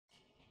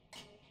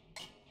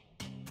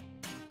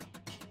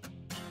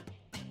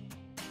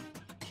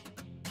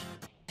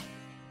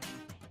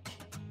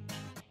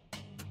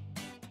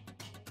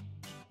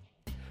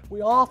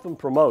We often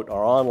promote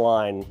our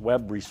online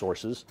web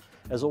resources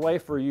as a way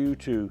for you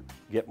to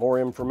get more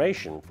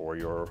information for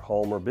your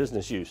home or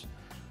business use.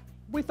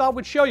 We thought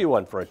we'd show you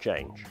one for a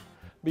change.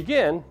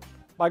 Begin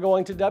by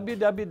going to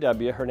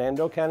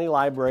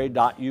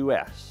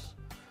www.hernandocountylibrary.us.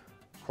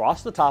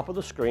 Across the top of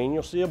the screen,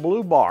 you'll see a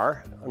blue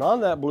bar, and on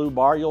that blue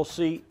bar, you'll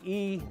see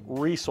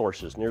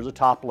e-resources near the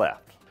top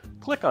left.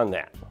 Click on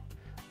that.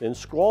 Then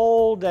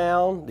scroll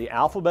down the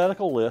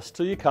alphabetical list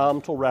till you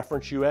come to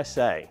Reference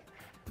USA.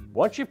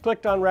 Once you've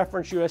clicked on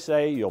Reference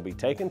USA, you'll be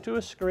taken to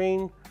a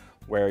screen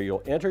where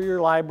you'll enter your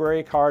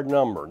library card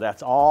number.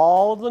 That's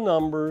all of the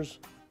numbers,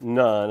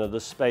 none of the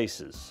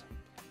spaces.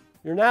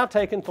 You're now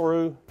taken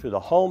through to the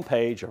home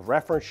page of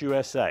Reference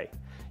USA.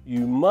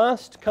 You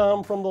must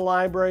come from the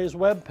library's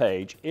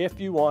webpage if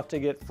you want to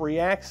get free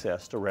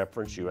access to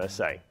Reference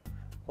USA.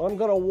 What I'm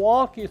going to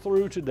walk you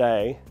through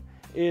today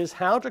is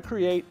how to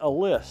create a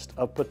list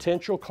of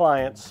potential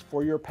clients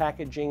for your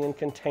packaging and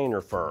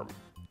container firm.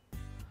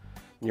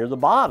 Near the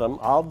bottom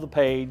of the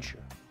page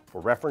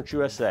for Reference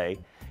USA,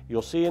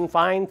 you'll see in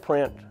fine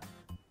print,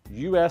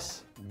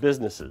 U.S.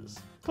 businesses.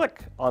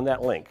 Click on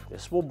that link.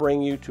 This will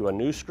bring you to a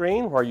new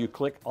screen where you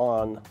click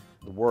on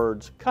the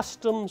words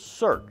Custom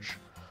Search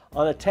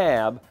on a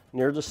tab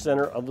near the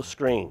center of the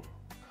screen.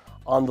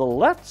 On the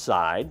left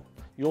side,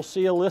 you'll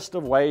see a list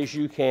of ways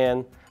you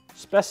can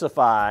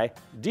specify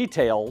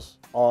details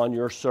on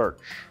your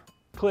search.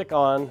 Click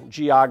on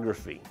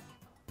Geography.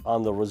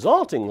 On the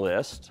resulting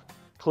list,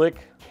 click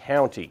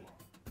County.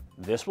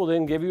 This will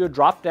then give you a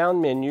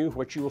drop-down menu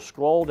which you will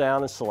scroll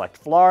down and select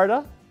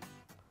Florida.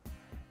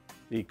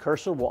 The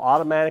cursor will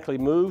automatically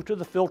move to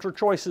the Filter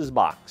Choices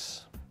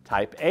box.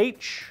 Type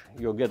H,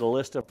 you'll get a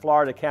list of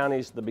Florida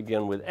counties that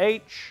begin with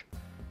H.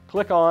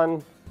 Click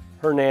on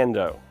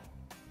Hernando.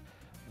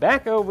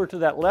 Back over to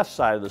that left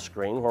side of the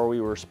screen where we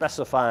were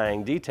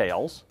specifying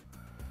details,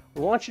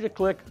 we want you to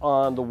click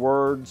on the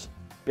words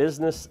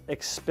Business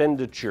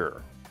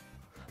Expenditure.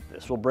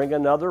 This will bring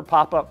another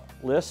pop-up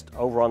list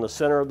over on the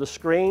center of the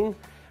screen.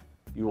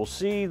 You will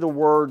see the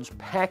words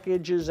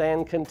Packages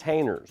and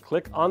Containers.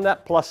 Click on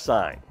that plus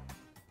sign.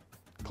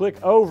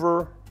 Click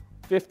over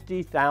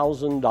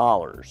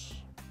 $50,000.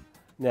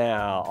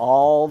 Now,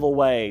 all the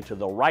way to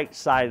the right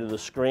side of the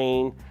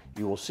screen,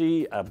 you will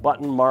see a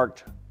button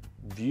marked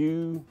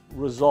View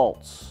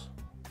Results.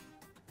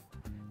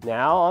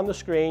 Now on the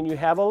screen you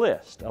have a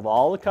list of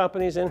all the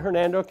companies in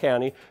Hernando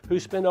County who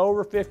spend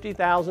over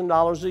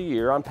 $50,000 a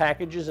year on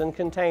packages and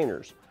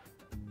containers.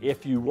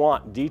 If you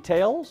want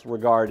details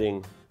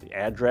regarding the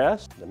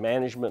address, the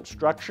management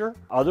structure,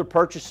 other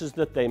purchases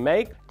that they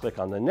make, click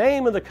on the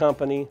name of the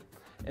company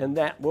and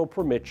that will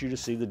permit you to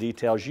see the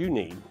details you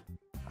need.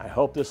 I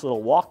hope this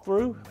little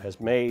walkthrough has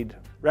made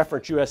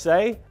Reference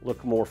USA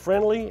look more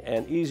friendly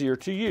and easier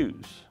to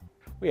use.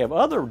 We have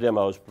other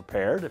demos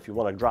prepared. If you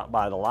want to drop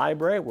by the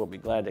library, we'll be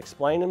glad to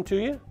explain them to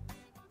you.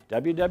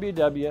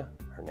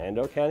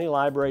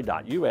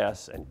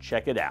 www.hernandocountylibrary.us and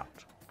check it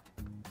out.